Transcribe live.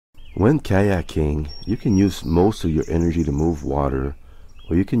When kayaking, you can use most of your energy to move water,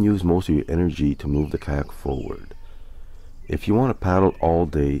 or you can use most of your energy to move the kayak forward. If you want to paddle all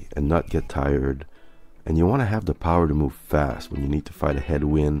day and not get tired, and you want to have the power to move fast when you need to fight a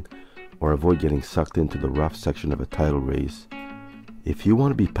headwind or avoid getting sucked into the rough section of a tidal race, if you want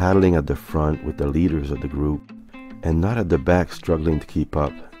to be paddling at the front with the leaders of the group and not at the back struggling to keep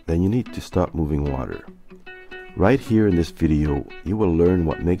up, then you need to stop moving water. Right here in this video, you will learn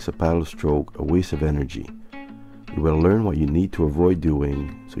what makes a paddle stroke a waste of energy. You will learn what you need to avoid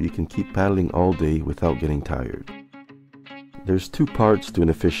doing so you can keep paddling all day without getting tired. There's two parts to an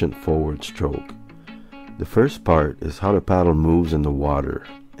efficient forward stroke. The first part is how the paddle moves in the water,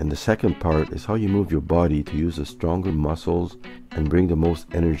 and the second part is how you move your body to use the stronger muscles and bring the most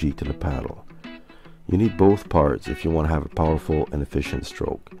energy to the paddle. You need both parts if you want to have a powerful and efficient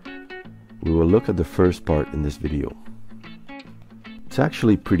stroke. We will look at the first part in this video. It's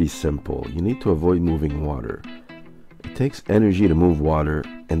actually pretty simple. You need to avoid moving water. It takes energy to move water,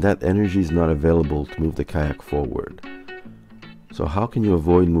 and that energy is not available to move the kayak forward. So how can you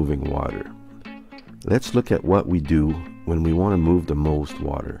avoid moving water? Let's look at what we do when we want to move the most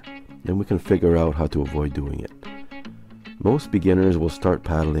water. Then we can figure out how to avoid doing it. Most beginners will start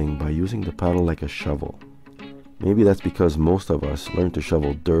paddling by using the paddle like a shovel. Maybe that's because most of us learn to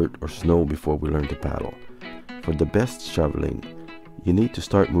shovel dirt or snow before we learn to paddle. For the best shoveling, you need to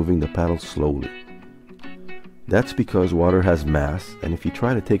start moving the paddle slowly. That's because water has mass, and if you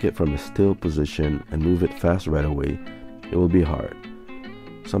try to take it from a still position and move it fast right away, it will be hard.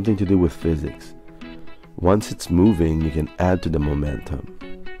 Something to do with physics. Once it's moving, you can add to the momentum.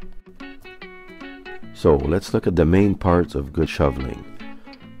 So let's look at the main parts of good shoveling.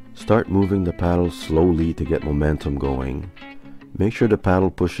 Start moving the paddle slowly to get momentum going. Make sure the paddle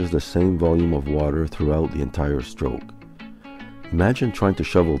pushes the same volume of water throughout the entire stroke. Imagine trying to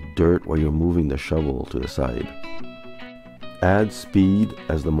shovel dirt while you're moving the shovel to the side. Add speed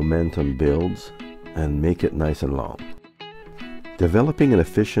as the momentum builds and make it nice and long. Developing an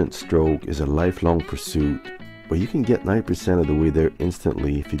efficient stroke is a lifelong pursuit, but you can get 90% of the way there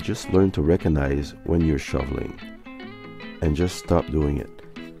instantly if you just learn to recognize when you're shoveling and just stop doing it.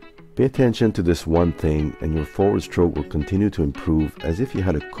 Pay attention to this one thing and your forward stroke will continue to improve as if you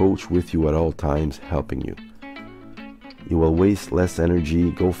had a coach with you at all times helping you. You will waste less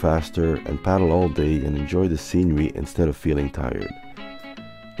energy, go faster, and paddle all day and enjoy the scenery instead of feeling tired.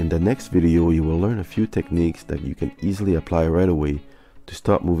 In the next video, you will learn a few techniques that you can easily apply right away to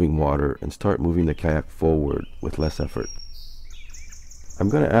stop moving water and start moving the kayak forward with less effort. I'm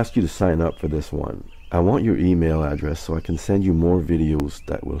going to ask you to sign up for this one. I want your email address so I can send you more videos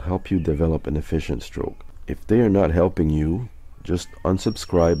that will help you develop an efficient stroke. If they are not helping you, just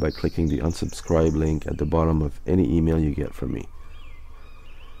unsubscribe by clicking the unsubscribe link at the bottom of any email you get from me.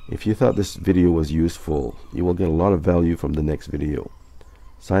 If you thought this video was useful, you will get a lot of value from the next video.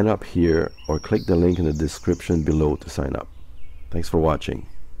 Sign up here or click the link in the description below to sign up. Thanks for watching.